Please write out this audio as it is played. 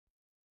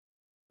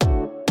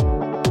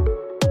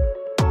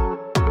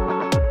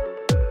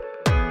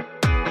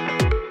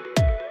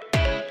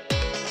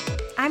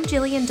I'm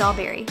Jillian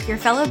Dahlberry, your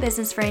fellow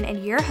business friend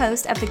and your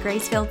host of the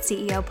Grace-Filled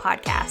CEO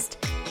podcast.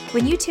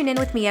 When you tune in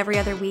with me every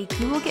other week,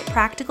 you will get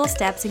practical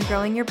steps in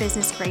growing your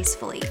business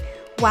gracefully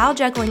while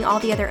juggling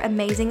all the other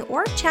amazing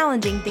or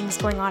challenging things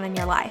going on in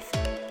your life.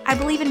 I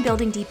believe in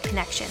building deep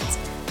connections,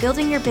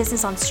 building your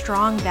business on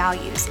strong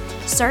values,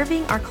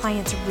 serving our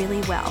clients really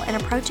well, and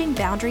approaching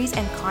boundaries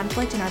and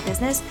conflict in our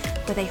business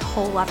with a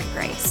whole lot of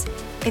grace.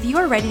 If you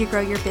are ready to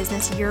grow your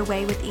business your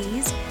way with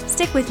ease,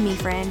 stick with me,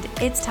 friend.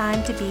 It's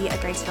time to be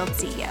a Grace-Filled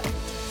CEO.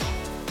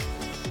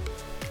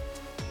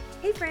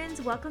 Hey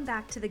friends, welcome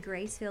back to the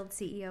Grace-Filled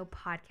CEO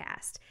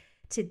podcast.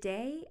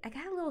 Today, I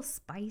got a little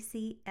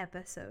spicy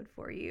episode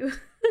for you.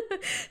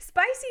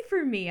 Spicy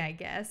for me, I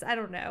guess. I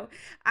don't know.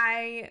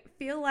 I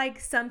feel like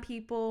some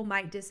people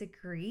might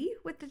disagree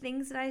with the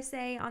things that I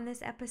say on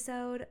this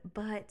episode,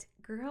 but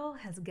girl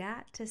has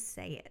got to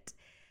say it.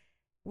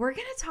 We're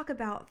going to talk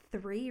about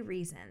 3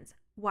 reasons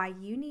why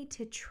you need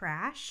to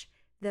trash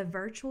the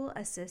virtual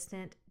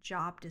assistant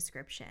job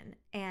description.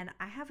 And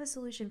I have a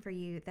solution for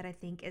you that I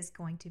think is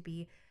going to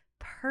be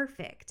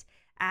perfect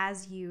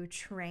as you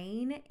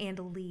train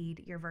and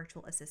lead your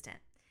virtual assistant.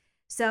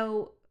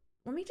 So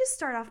let me just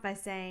start off by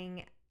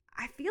saying,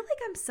 I feel like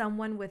I'm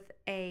someone with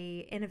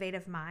a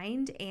innovative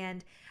mind,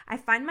 and I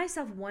find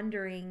myself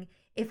wondering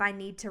if I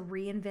need to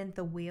reinvent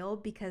the wheel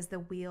because the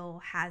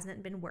wheel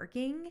hasn't been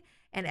working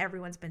and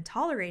everyone's been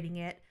tolerating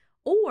it,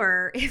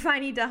 or if I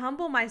need to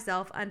humble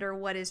myself under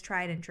what is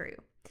tried and true.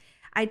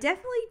 I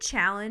definitely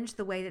challenge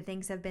the way that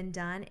things have been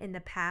done in the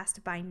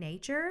past by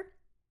nature,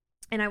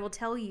 and I will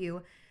tell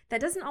you that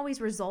doesn't always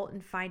result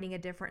in finding a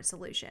different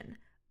solution.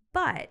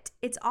 But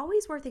it's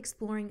always worth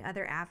exploring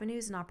other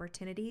avenues and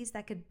opportunities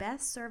that could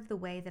best serve the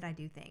way that I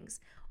do things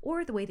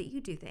or the way that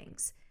you do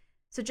things.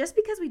 So just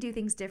because we do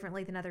things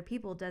differently than other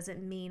people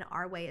doesn't mean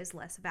our way is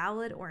less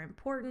valid or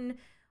important.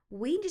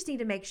 We just need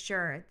to make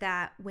sure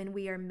that when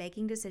we are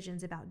making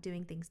decisions about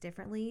doing things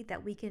differently,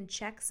 that we can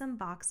check some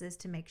boxes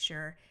to make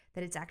sure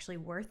that it's actually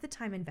worth the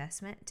time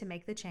investment to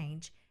make the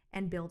change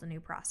and build a new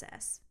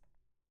process.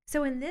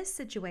 So in this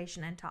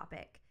situation and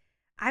topic,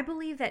 I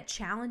believe that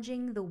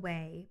challenging the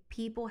way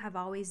people have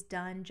always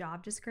done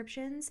job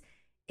descriptions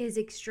is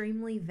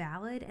extremely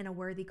valid and a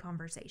worthy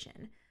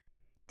conversation.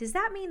 Does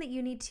that mean that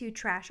you need to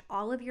trash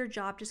all of your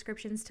job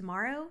descriptions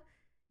tomorrow?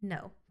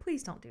 No,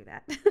 please don't do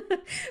that.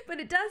 But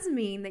it does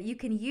mean that you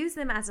can use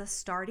them as a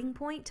starting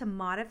point to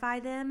modify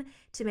them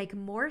to make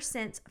more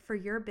sense for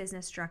your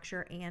business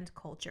structure and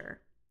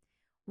culture.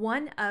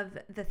 One of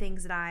the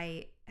things that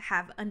I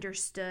have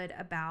understood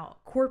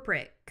about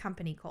corporate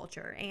company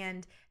culture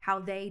and how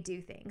they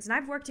do things, and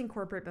I've worked in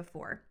corporate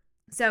before,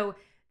 so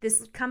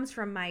this comes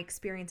from my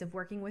experience of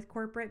working with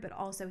corporate, but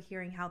also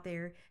hearing how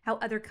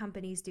other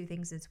companies do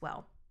things as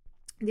well.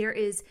 There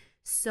is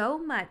so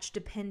much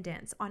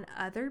dependence on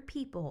other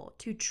people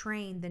to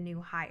train the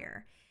new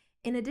hire.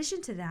 In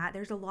addition to that,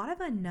 there's a lot of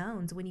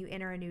unknowns when you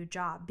enter a new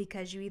job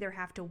because you either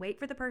have to wait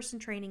for the person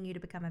training you to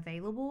become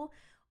available,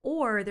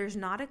 or there's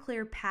not a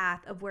clear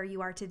path of where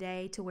you are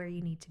today to where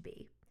you need to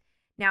be.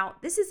 Now,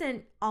 this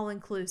isn't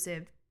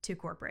all-inclusive to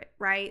corporate,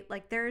 right?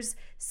 Like there's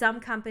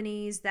some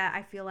companies that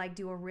I feel like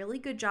do a really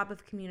good job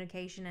of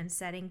communication and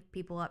setting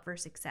people up for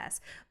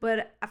success.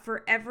 But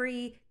for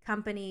every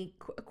company,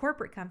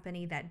 corporate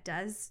company that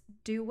does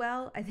do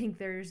well, I think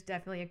there's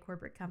definitely a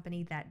corporate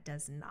company that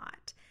does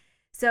not.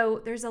 So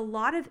there's a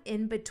lot of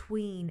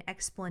in-between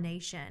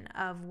explanation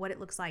of what it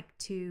looks like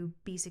to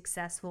be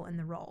successful in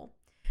the role.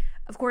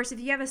 Of course, if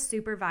you have a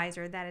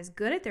supervisor that is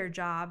good at their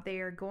job, they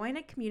are going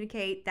to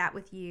communicate that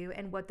with you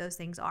and what those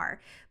things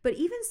are. But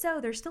even so,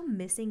 they're still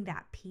missing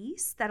that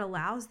piece that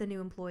allows the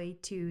new employee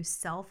to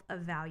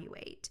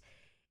self-evaluate.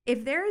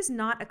 If there is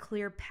not a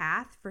clear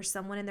path for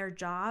someone in their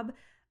job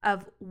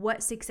of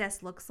what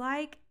success looks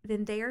like,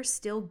 then they are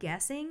still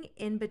guessing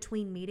in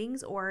between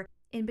meetings or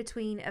in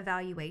between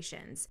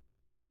evaluations.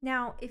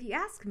 Now, if you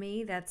ask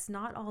me, that's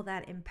not all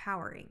that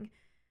empowering.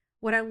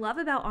 What I love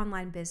about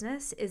online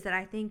business is that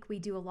I think we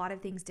do a lot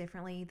of things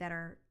differently that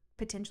are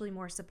potentially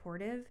more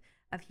supportive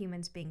of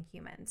humans being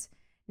humans.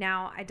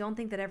 Now, I don't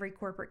think that every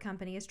corporate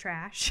company is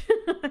trash,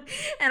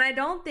 and I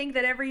don't think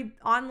that every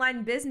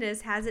online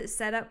business has it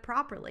set up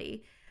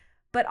properly,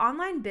 but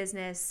online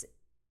business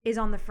is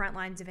on the front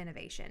lines of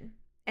innovation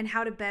and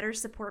how to better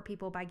support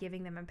people by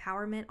giving them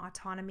empowerment,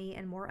 autonomy,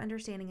 and more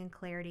understanding and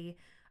clarity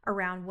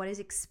around what is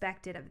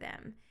expected of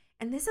them.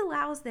 And this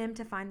allows them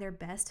to find their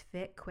best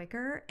fit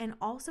quicker and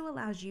also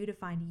allows you to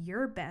find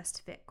your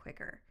best fit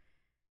quicker.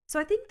 So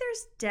I think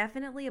there's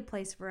definitely a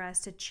place for us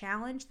to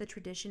challenge the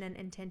tradition and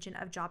intention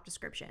of job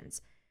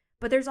descriptions.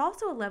 But there's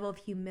also a level of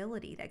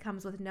humility that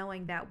comes with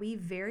knowing that we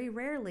very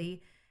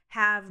rarely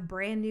have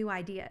brand new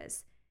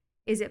ideas.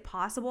 Is it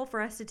possible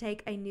for us to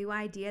take a new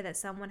idea that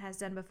someone has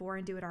done before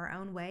and do it our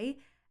own way?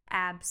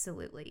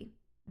 Absolutely.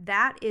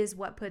 That is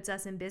what puts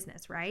us in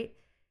business, right?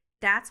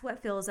 That's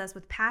what fills us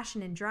with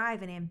passion and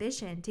drive and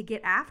ambition to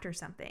get after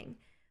something.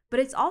 But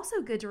it's also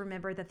good to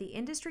remember that the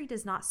industry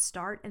does not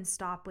start and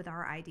stop with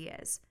our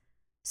ideas.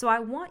 So I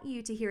want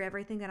you to hear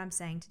everything that I'm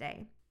saying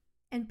today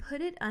and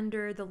put it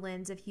under the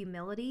lens of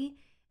humility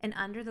and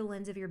under the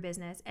lens of your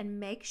business, and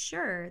make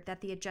sure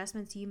that the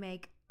adjustments you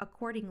make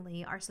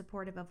accordingly are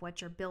supportive of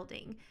what you're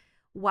building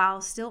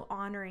while still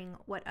honoring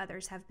what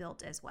others have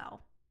built as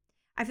well.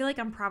 I feel like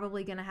I'm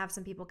probably going to have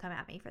some people come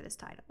at me for this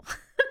title.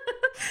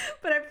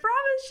 But I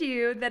promise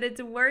you that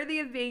it's worthy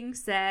of being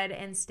said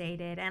and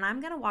stated. And I'm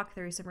going to walk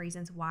through some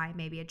reasons why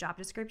maybe a job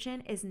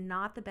description is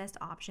not the best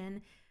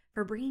option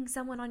for bringing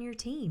someone on your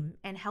team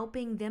and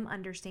helping them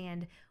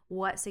understand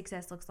what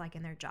success looks like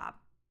in their job.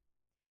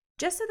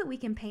 Just so that we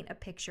can paint a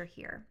picture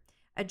here,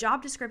 a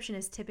job description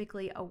is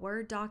typically a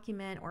Word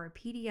document or a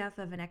PDF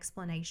of an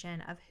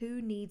explanation of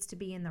who needs to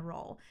be in the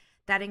role.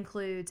 That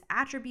includes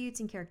attributes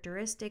and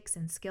characteristics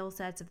and skill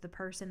sets of the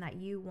person that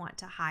you want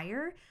to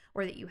hire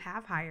or that you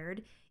have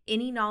hired,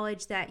 any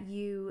knowledge that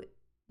you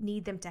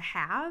need them to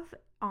have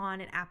on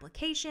an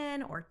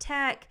application or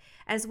tech,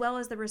 as well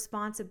as the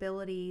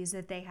responsibilities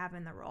that they have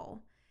in the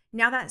role.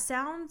 Now that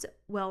sounds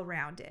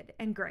well-rounded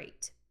and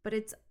great, but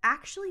it's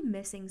actually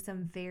missing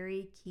some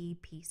very key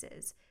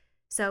pieces.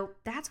 So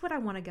that's what I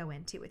want to go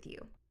into with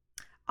you.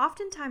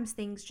 Oftentimes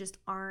things just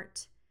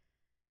aren't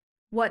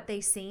what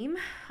they seem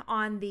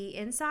on the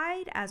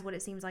inside as what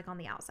it seems like on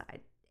the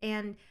outside.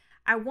 And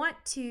I want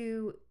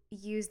to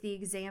use the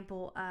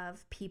example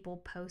of people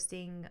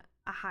posting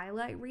a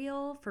highlight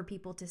reel for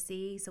people to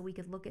see, so we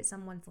could look at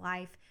someone's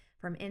life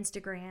from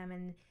Instagram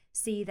and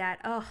see that,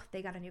 oh,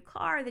 they got a new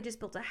car, they just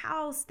built a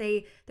house,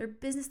 their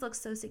business looks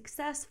so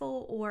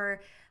successful,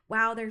 or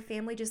wow, their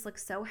family just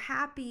looks so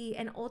happy.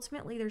 And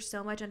ultimately there's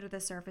so much under the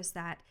surface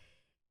that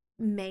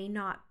may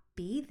not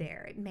be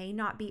there. It may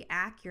not be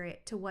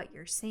accurate to what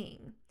you're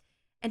seeing.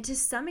 And to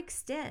some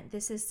extent,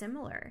 this is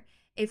similar.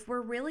 If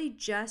we're really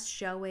just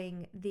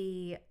showing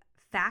the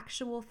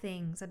factual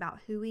things about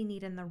who we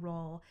need in the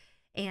role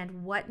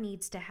and what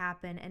needs to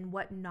happen and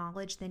what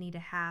knowledge they need to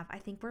have, I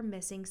think we're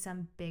missing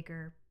some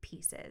bigger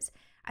pieces.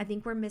 I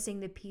think we're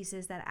missing the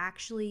pieces that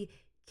actually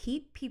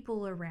keep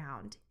people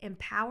around,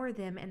 empower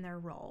them in their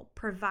role,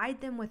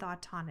 provide them with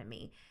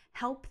autonomy,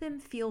 help them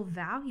feel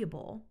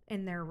valuable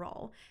in their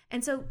role.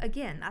 And so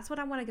again, that's what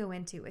I want to go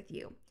into with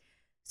you.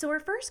 So we're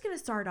first going to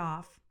start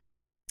off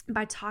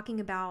by talking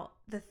about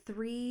the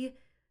 3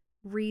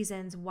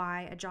 reasons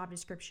why a job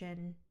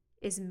description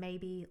is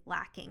maybe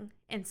lacking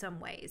in some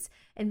ways.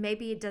 And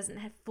maybe it doesn't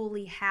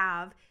fully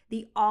have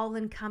the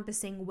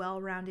all-encompassing,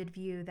 well-rounded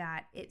view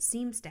that it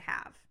seems to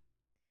have.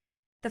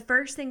 The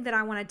first thing that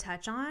I want to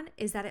touch on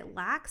is that it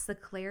lacks the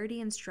clarity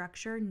and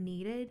structure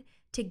needed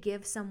to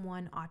give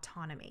someone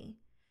autonomy.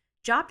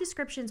 Job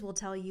descriptions will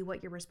tell you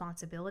what your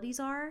responsibilities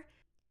are,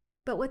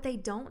 but what they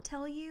don't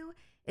tell you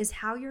is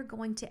how you're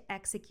going to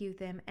execute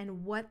them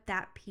and what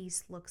that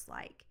piece looks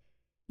like.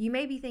 You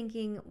may be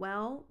thinking,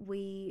 well,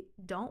 we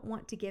don't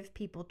want to give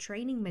people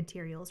training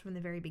materials from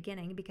the very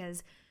beginning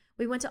because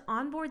we want to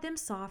onboard them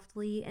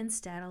softly and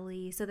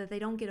steadily so that they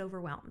don't get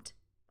overwhelmed.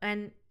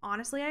 And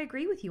honestly, I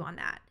agree with you on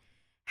that.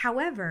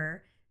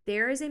 However,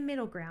 there is a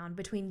middle ground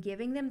between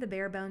giving them the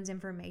bare bones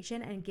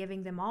information and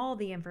giving them all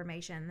the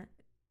information.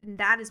 And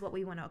that is what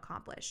we want to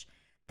accomplish.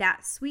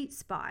 That sweet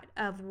spot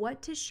of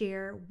what to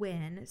share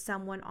when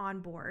someone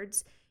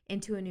onboards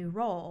into a new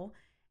role,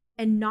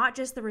 and not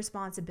just the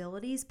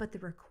responsibilities, but the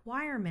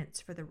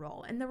requirements for the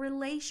role and the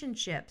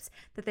relationships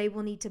that they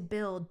will need to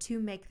build to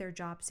make their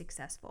job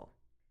successful.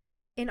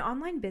 In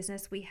online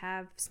business, we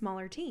have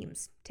smaller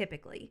teams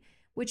typically,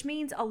 which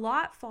means a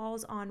lot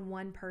falls on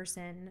one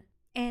person,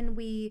 and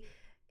we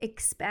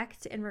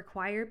expect and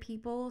require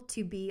people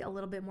to be a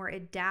little bit more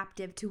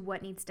adaptive to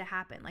what needs to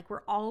happen. Like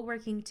we're all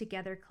working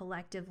together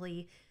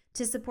collectively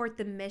to support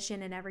the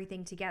mission and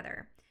everything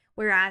together.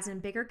 Whereas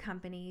in bigger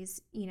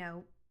companies,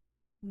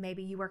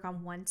 maybe you work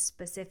on one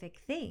specific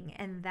thing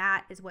and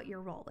that is what your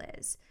role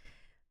is.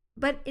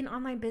 But in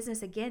online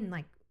business, again,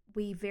 like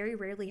we very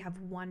rarely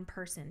have one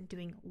person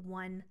doing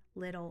one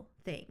little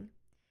thing.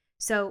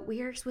 So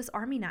we are Swiss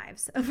Army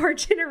knives of our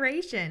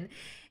generation,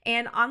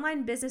 and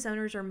online business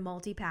owners are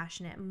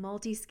multi-passionate,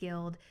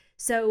 multi-skilled.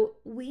 So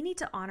we need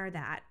to honor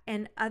that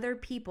and other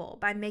people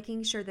by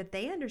making sure that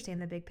they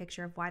understand the big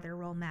picture of why their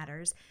role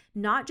matters,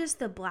 not just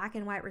the black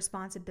and white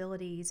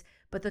responsibilities,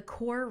 but the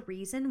core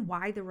reason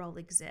why the role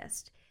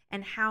exists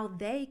and how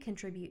they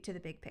contribute to the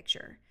big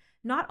picture.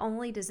 Not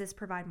only does this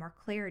provide more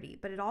clarity,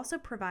 but it also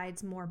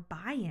provides more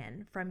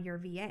buy-in from your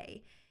VA.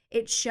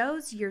 It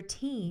shows your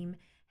team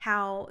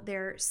how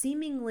their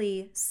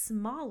seemingly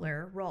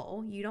smaller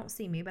role, you don't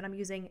see me, but I'm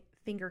using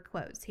finger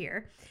quotes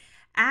here,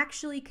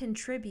 actually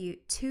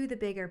contribute to the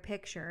bigger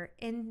picture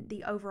in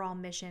the overall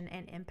mission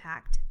and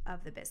impact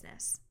of the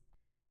business.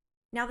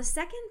 Now, the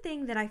second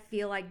thing that I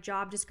feel like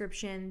job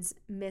descriptions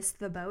miss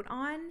the boat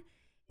on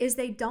is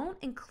they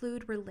don't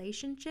include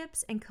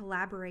relationships and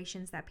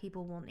collaborations that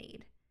people will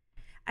need.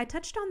 I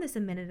touched on this a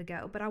minute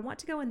ago, but I want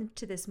to go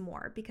into this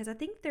more because I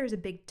think there's a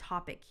big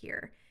topic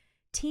here.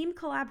 Team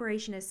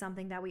collaboration is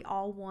something that we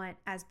all want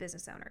as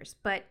business owners,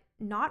 but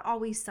not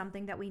always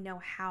something that we know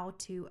how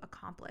to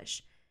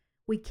accomplish.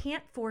 We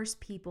can't force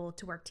people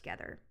to work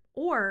together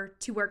or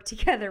to work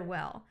together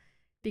well,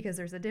 because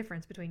there's a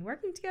difference between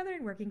working together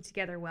and working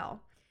together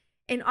well.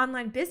 In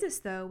online business,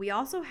 though, we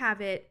also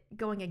have it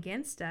going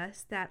against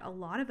us that a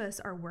lot of us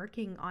are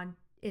working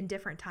in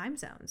different time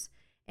zones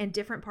in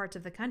different parts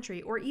of the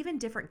country or even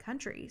different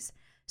countries.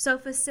 So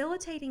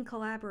facilitating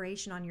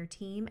collaboration on your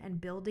team and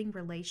building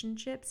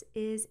relationships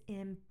is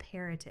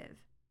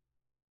imperative.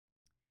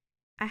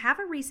 I have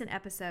a recent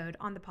episode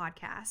on the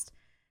podcast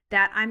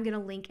that I'm going to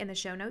link in the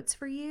show notes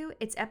for you.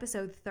 It's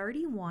episode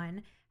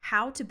 31,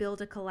 How to Build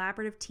a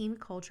Collaborative Team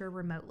Culture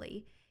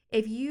Remotely.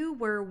 If you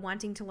were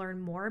wanting to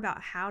learn more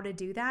about how to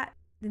do that,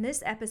 then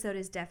this episode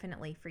is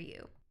definitely for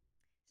you.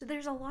 So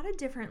there's a lot of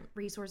different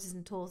resources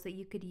and tools that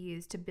you could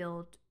use to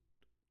build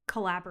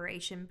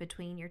collaboration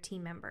between your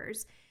team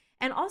members.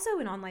 And also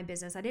in online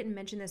business, I didn't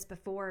mention this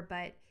before,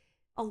 but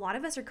a lot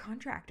of us are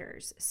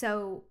contractors.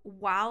 So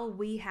while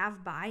we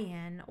have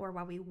buy-in, or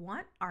while we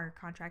want our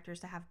contractors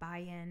to have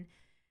buy-in,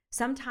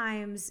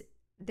 sometimes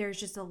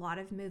there's just a lot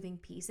of moving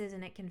pieces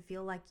and it can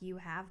feel like you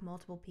have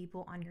multiple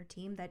people on your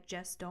team that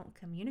just don't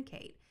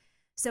communicate.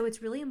 So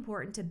it's really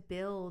important to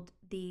build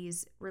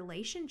these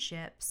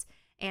relationships,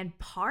 and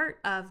part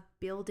of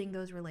building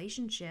those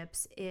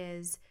relationships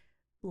is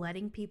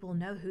letting people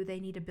know who they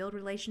need to build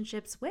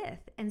relationships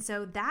with. And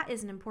so that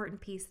is an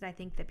important piece that I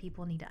think that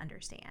people need to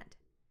understand.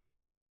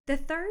 The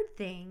third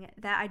thing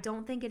that I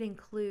don't think it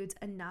includes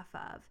enough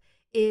of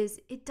is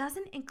it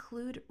doesn't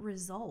include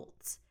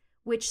results,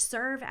 which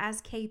serve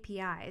as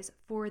KPIs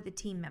for the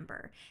team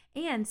member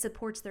and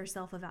supports their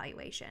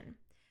self-evaluation.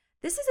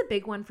 This is a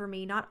big one for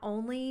me. Not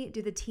only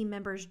do the team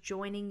members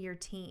joining your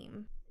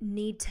team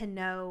need to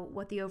know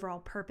what the overall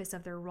purpose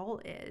of their role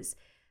is,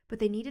 but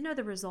they need to know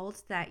the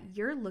results that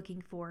you're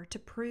looking for to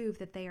prove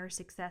that they are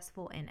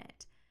successful in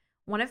it.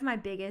 One of my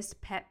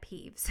biggest pet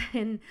peeves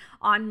in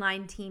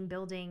online team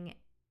building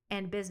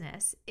and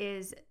business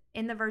is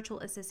in the virtual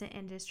assistant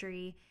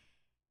industry,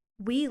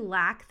 we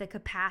lack the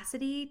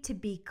capacity to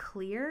be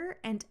clear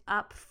and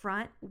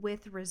upfront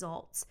with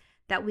results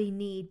that we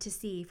need to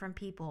see from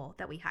people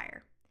that we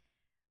hire.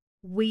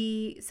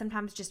 We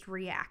sometimes just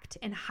react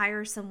and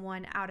hire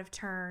someone out of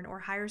turn or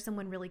hire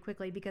someone really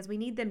quickly because we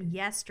need them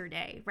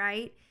yesterday,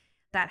 right?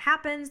 That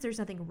happens. There's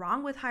nothing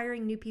wrong with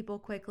hiring new people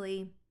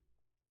quickly,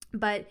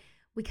 but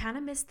we kind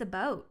of miss the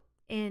boat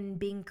in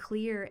being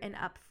clear and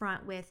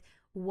upfront with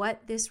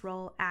what this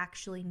role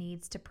actually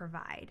needs to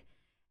provide.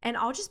 And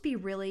I'll just be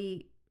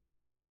really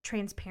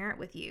transparent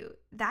with you.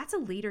 That's a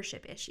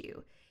leadership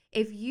issue.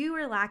 If you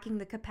are lacking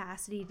the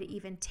capacity to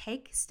even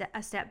take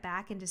a step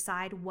back and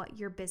decide what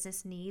your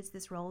business needs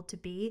this role to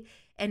be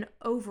and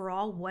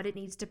overall what it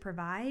needs to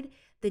provide,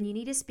 then you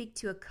need to speak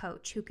to a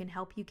coach who can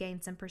help you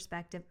gain some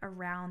perspective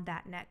around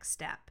that next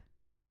step.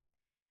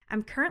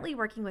 I'm currently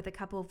working with a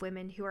couple of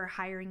women who are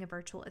hiring a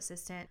virtual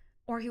assistant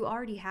or who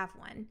already have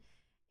one,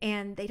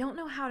 and they don't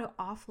know how to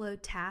offload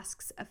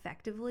tasks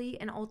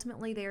effectively, and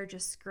ultimately they are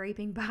just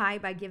scraping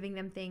by giving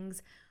them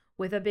things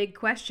with a big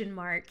question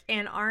mark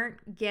and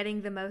aren't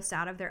getting the most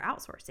out of their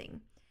outsourcing.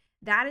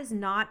 That is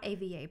not a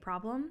VA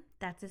problem.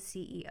 That's a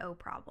CEO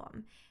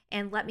problem.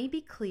 And let me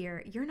be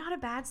clear, you're not a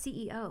bad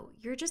CEO.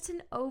 You're just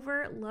an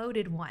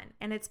overloaded one.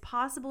 And it's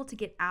possible to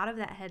get out of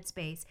that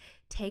headspace,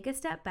 take a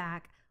step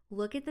back,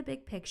 look at the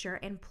big picture,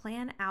 and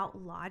plan out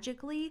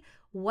logically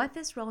what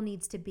this role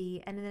needs to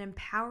be, and then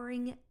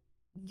empowering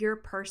your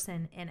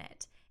person in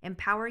it,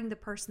 empowering the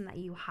person that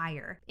you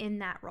hire in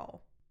that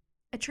role.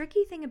 A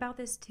tricky thing about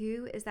this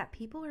too is that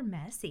people are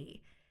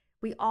messy.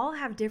 We all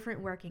have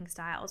different working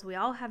styles. We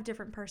all have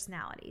different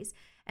personalities.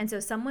 And so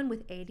someone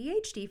with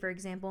ADHD, for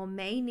example,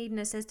 may need an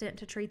assistant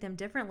to treat them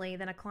differently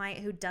than a client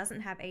who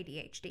doesn't have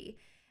ADHD.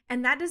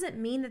 And that doesn't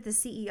mean that the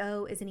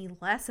CEO is any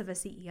less of a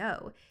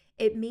CEO.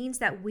 It means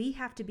that we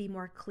have to be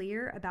more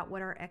clear about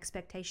what our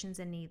expectations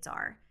and needs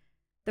are.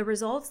 The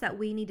results that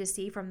we need to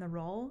see from the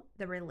role,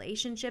 the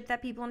relationship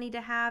that people need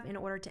to have in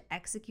order to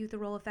execute the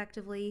role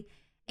effectively,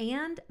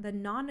 and the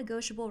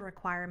non-negotiable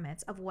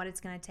requirements of what it's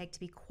going to take to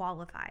be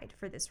qualified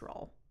for this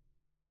role.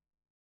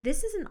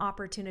 This is an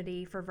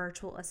opportunity for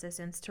virtual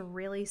assistants to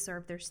really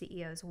serve their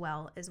CEOs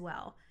well as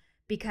well,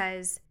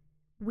 because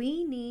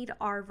we need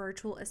our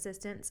virtual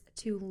assistants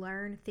to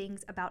learn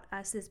things about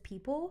us as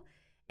people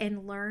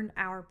and learn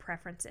our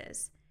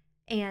preferences.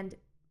 And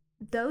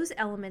those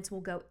elements will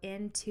go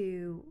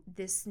into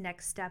this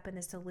next step in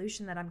the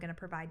solution that I'm going to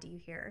provide to you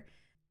here.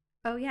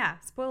 Oh yeah,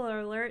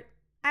 spoiler alert,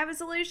 I have a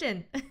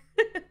solution.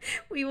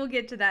 We will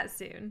get to that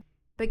soon.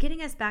 But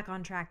getting us back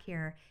on track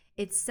here,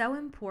 it's so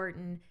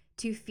important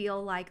to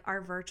feel like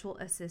our virtual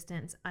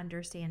assistants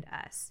understand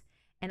us.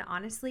 And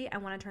honestly, I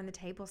want to turn the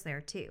tables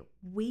there too.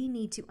 We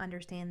need to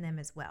understand them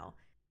as well.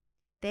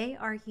 They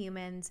are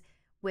humans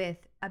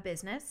with a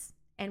business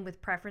and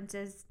with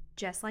preferences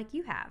just like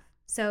you have.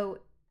 So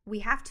we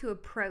have to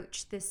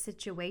approach this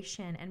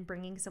situation and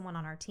bringing someone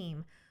on our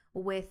team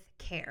with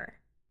care.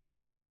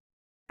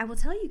 I will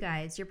tell you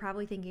guys, you're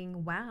probably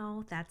thinking,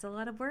 wow, that's a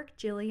lot of work,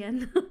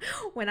 Jillian,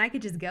 when I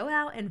could just go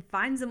out and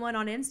find someone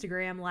on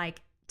Instagram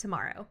like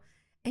tomorrow.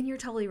 And you're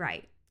totally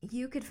right.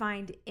 You could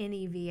find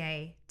any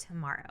VA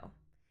tomorrow.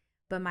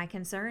 But my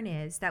concern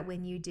is that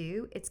when you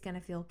do, it's going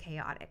to feel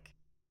chaotic.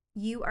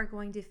 You are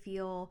going to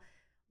feel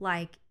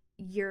like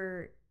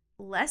you're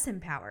less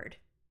empowered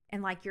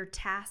and like you're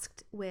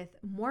tasked with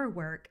more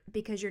work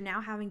because you're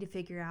now having to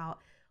figure out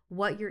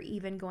what you're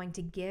even going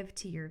to give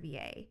to your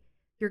VA.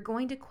 You're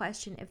going to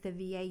question if the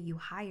VA you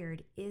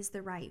hired is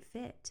the right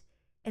fit.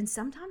 And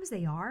sometimes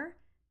they are,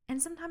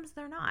 and sometimes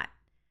they're not.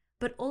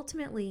 But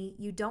ultimately,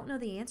 you don't know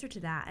the answer to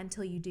that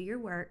until you do your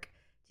work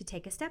to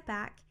take a step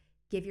back,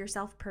 give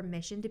yourself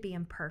permission to be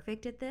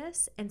imperfect at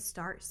this, and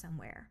start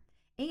somewhere,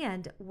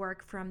 and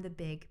work from the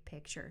big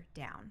picture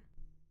down.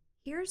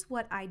 Here's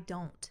what I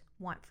don't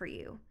want for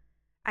you.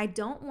 I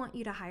don't want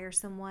you to hire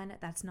someone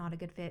that's not a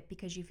good fit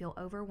because you feel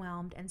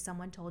overwhelmed and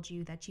someone told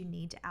you that you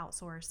need to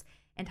outsource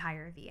and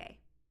hire a VA.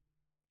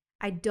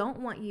 I don't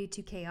want you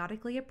to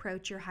chaotically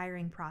approach your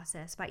hiring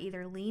process by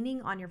either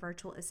leaning on your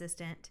virtual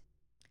assistant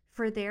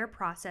for their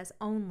process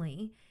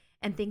only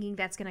and thinking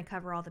that's going to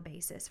cover all the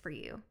bases for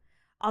you.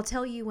 I'll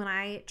tell you, when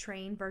I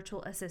train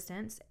virtual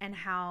assistants and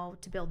how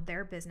to build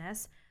their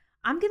business,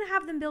 I'm going to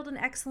have them build an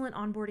excellent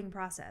onboarding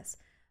process.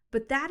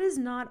 But that is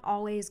not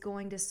always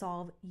going to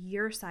solve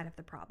your side of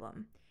the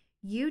problem.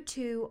 You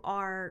two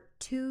are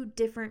two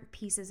different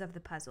pieces of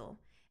the puzzle.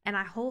 And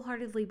I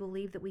wholeheartedly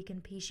believe that we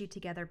can piece you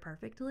together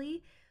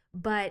perfectly,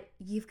 but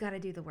you've got to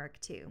do the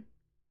work too.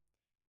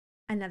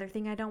 Another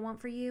thing I don't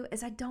want for you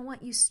is I don't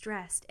want you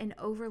stressed and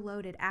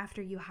overloaded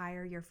after you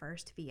hire your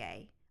first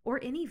VA or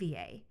any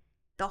VA.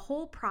 The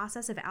whole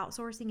process of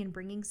outsourcing and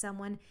bringing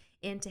someone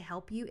in to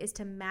help you is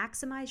to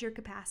maximize your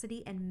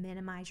capacity and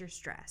minimize your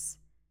stress.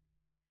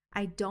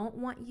 I don't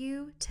want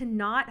you to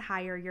not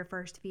hire your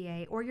first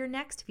VA or your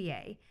next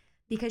VA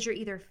because you're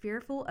either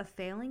fearful of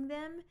failing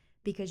them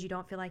because you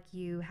don't feel like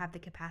you have the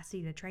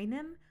capacity to train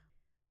them,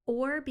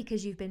 or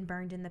because you've been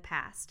burned in the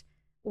past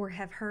or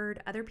have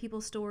heard other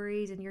people's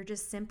stories and you're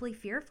just simply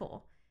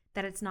fearful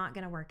that it's not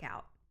going to work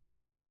out.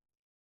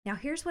 Now,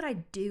 here's what I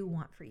do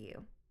want for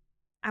you.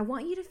 I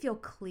want you to feel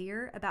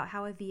clear about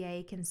how a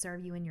VA can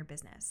serve you in your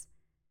business,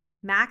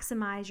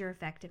 maximize your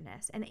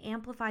effectiveness, and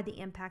amplify the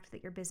impact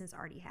that your business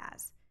already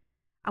has.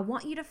 I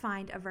want you to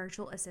find a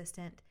virtual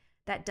assistant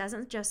that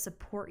doesn't just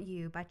support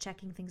you by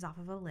checking things off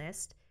of a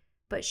list,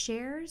 but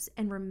shares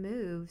and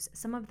removes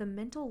some of the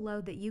mental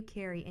load that you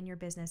carry in your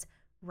business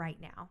right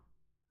now.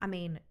 I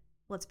mean,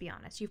 let's be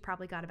honest, you've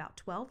probably got about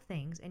 12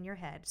 things in your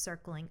head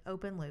circling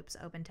open loops,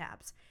 open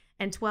tabs,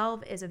 and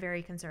 12 is a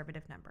very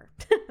conservative number.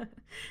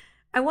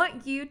 I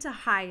want you to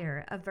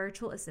hire a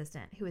virtual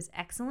assistant who is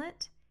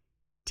excellent,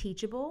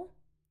 teachable,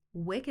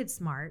 wicked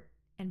smart,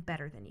 and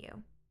better than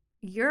you.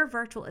 Your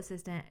virtual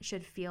assistant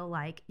should feel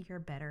like your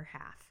better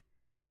half.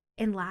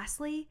 And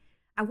lastly,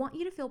 I want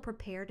you to feel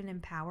prepared and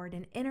empowered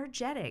and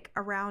energetic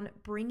around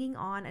bringing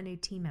on a new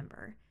team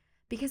member.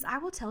 Because I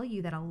will tell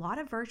you that a lot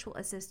of virtual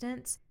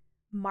assistants,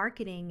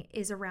 marketing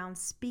is around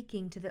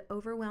speaking to the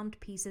overwhelmed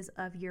pieces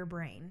of your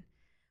brain.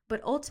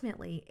 But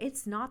ultimately,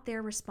 it's not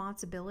their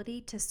responsibility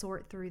to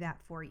sort through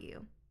that for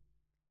you.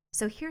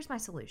 So here's my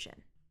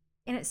solution.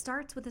 And it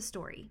starts with a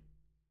story.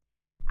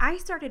 I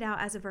started out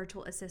as a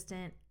virtual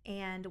assistant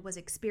and was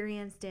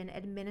experienced in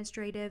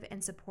administrative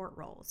and support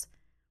roles.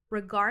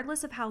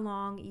 Regardless of how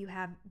long you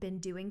have been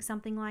doing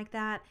something like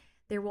that,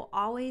 there will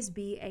always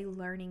be a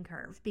learning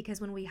curve because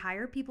when we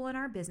hire people in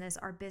our business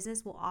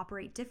will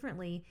operate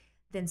differently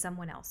than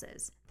someone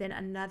else's, than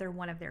another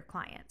one of their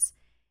clients.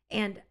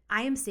 And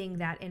I am seeing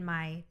that in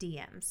my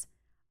DMs.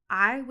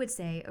 I would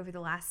say over the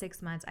last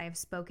 6 months, I have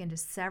spoken to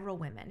several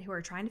women who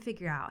are trying to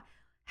figure out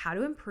how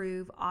to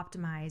improve,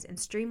 optimize, and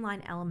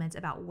streamline elements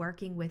about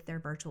working with their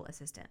virtual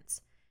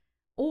assistants.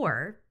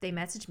 Or they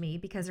message me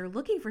because they're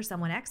looking for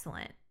someone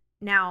excellent.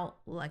 Now,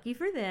 lucky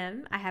for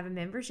them, I have a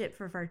membership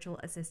for virtual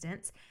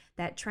assistants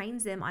that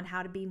trains them on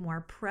how to be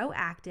more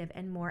proactive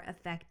and more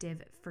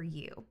effective for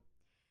you.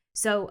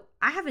 So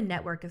I have a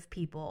network of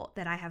people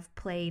that I have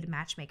played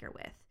matchmaker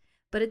with.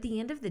 But at the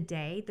end of the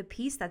day, the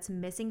piece that's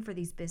missing for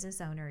these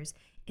business owners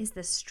is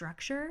the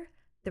structure,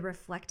 the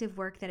reflective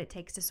work that it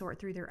takes to sort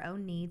through their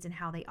own needs and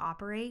how they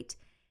operate,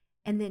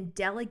 and then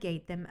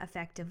delegate them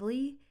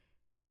effectively,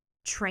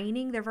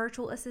 training their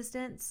virtual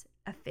assistants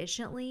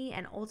efficiently,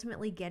 and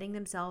ultimately getting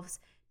themselves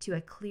to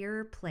a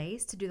clearer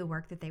place to do the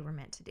work that they were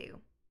meant to do.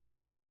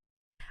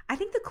 I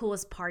think the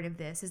coolest part of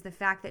this is the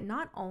fact that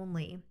not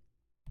only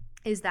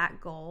is that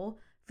goal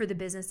for the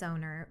business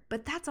owner,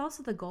 but that's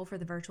also the goal for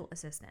the virtual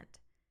assistant.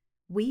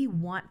 We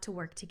want to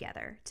work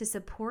together to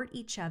support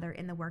each other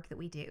in the work that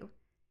we do.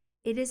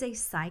 It is a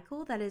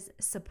cycle that is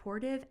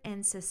supportive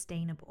and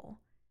sustainable.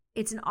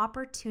 It's an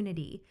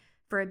opportunity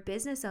for a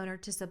business owner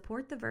to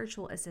support the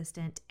virtual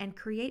assistant and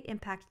create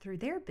impact through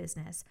their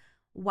business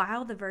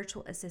while the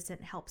virtual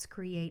assistant helps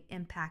create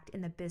impact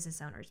in the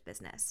business owner's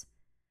business.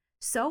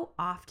 So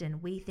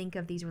often we think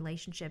of these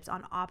relationships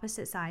on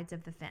opposite sides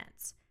of the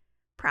fence,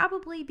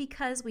 probably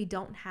because we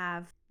don't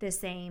have the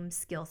same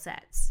skill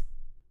sets.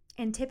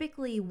 And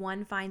typically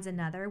one finds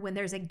another when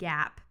there's a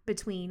gap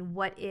between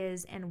what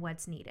is and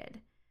what's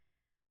needed.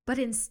 But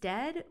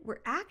instead,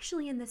 we're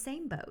actually in the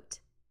same boat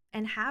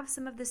and have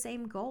some of the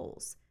same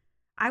goals.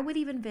 I would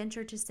even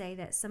venture to say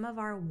that some of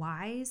our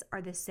whys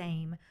are the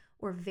same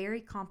or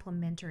very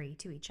complementary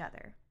to each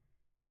other.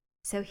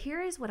 So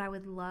here is what I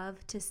would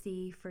love to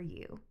see for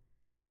you.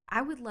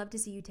 I would love to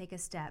see you take a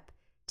step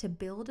to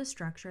build a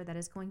structure that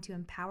is going to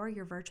empower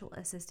your virtual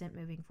assistant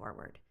moving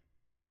forward.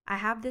 I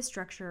have this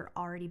structure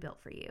already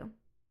built for you.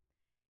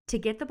 To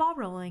get the ball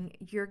rolling,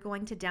 you're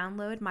going to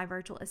download my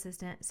virtual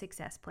assistant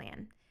success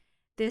plan.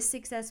 This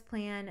success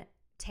plan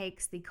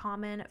takes the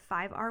common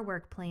 5R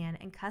work plan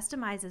and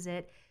customizes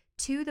it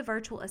to the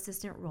virtual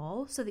assistant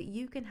role so that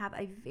you can have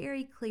a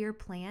very clear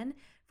plan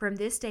from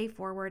this day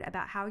forward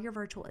about how your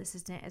virtual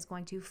assistant is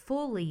going to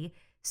fully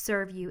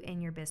serve you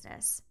in your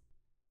business.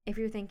 If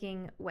you're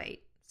thinking,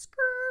 wait,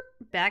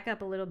 back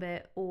up a little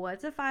bit,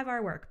 what's a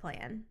 5R work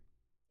plan?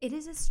 It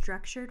is a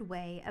structured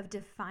way of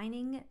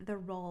defining the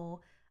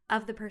role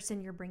of the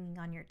person you're bringing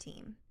on your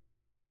team.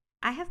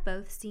 I have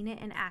both seen it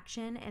in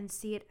action and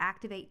see it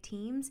activate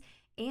teams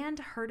and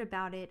heard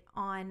about it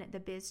on the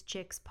Biz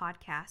Chicks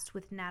podcast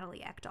with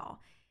Natalie Ekdahl.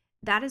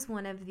 That is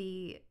one of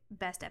the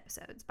best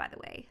episodes, by the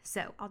way.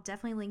 So I'll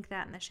definitely link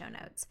that in the show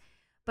notes.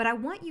 But I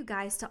want you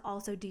guys to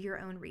also do your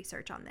own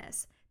research on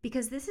this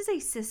because this is a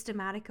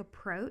systematic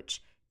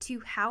approach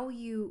to how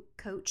you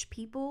coach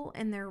people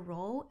in their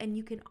role, and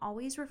you can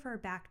always refer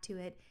back to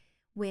it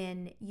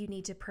when you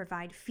need to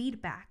provide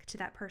feedback to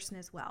that person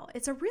as well.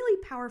 It's a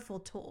really powerful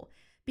tool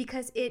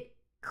because it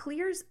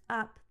clears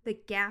up the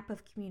gap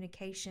of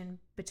communication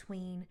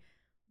between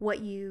what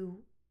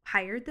you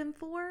hired them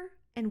for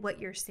and what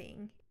you're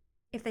seeing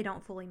if they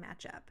don't fully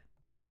match up.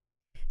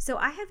 So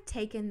I have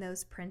taken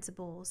those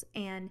principles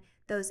and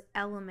those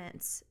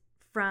elements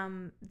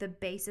from the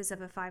basis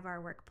of a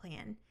 5R work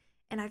plan,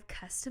 and I've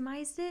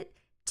customized it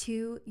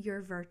to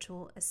your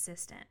virtual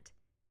assistant.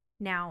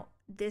 Now,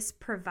 this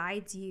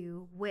provides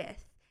you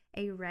with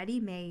a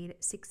ready-made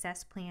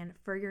success plan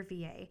for your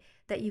VA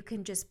that you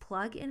can just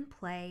plug and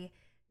play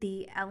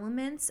the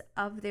elements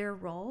of their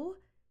role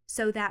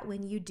so that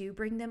when you do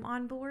bring them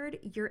on board,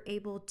 you're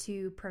able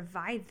to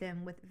provide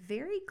them with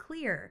very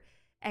clear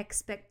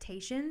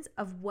expectations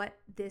of what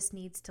this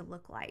needs to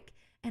look like.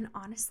 And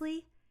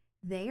honestly,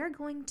 they are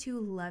going to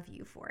love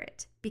you for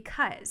it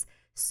because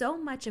so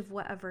much of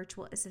what a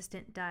virtual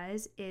assistant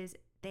does is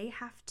they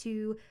have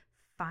to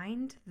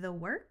find the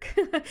work.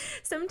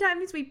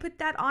 Sometimes we put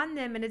that on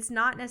them and it's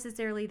not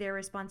necessarily their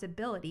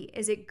responsibility.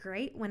 Is it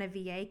great when a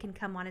VA can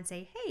come on and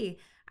say, hey,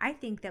 I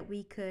think that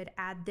we could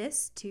add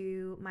this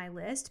to my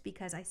list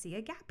because I see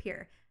a gap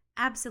here?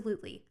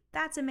 Absolutely.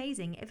 That's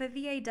amazing. If a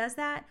VA does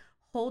that,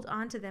 hold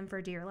on to them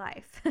for dear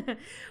life.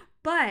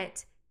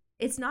 But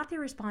it's not their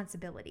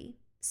responsibility.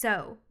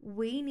 So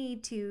we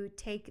need to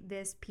take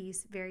this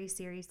piece very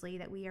seriously,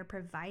 that we are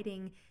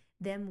providing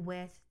them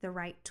with the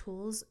right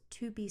tools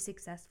to be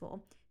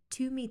successful,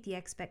 to meet the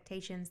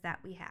expectations that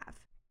we have.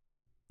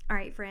 All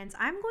right, friends,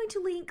 I'm going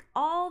to link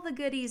all the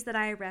goodies that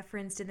I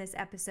referenced in this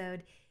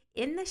episode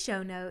in the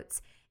show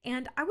notes,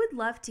 and I would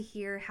love to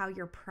hear how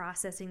you're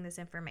processing this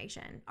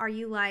information. Are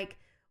you like,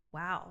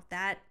 wow,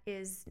 that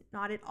is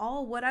not at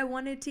all what I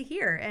wanted to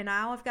hear, and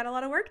now I've got a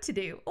lot of work to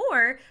do?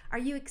 Or are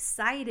you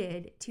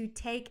excited to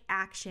take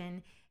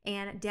action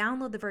and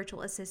download the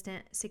Virtual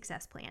Assistant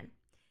Success Plan?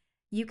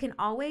 You can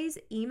always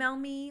email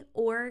me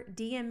or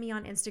DM me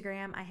on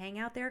Instagram. I hang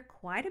out there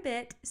quite a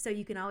bit, so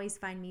you can always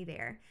find me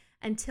there.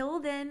 Until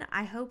then,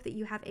 I hope that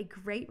you have a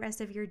great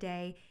rest of your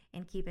day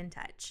and keep in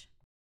touch.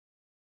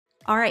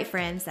 All right,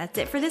 friends, that's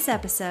it for this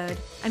episode.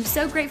 I'm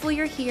so grateful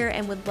you're here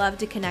and would love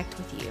to connect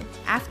with you.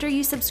 After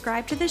you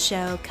subscribe to the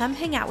show, come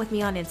hang out with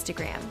me on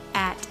Instagram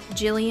at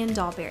Jillian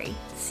Dahlberry.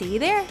 See you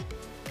there.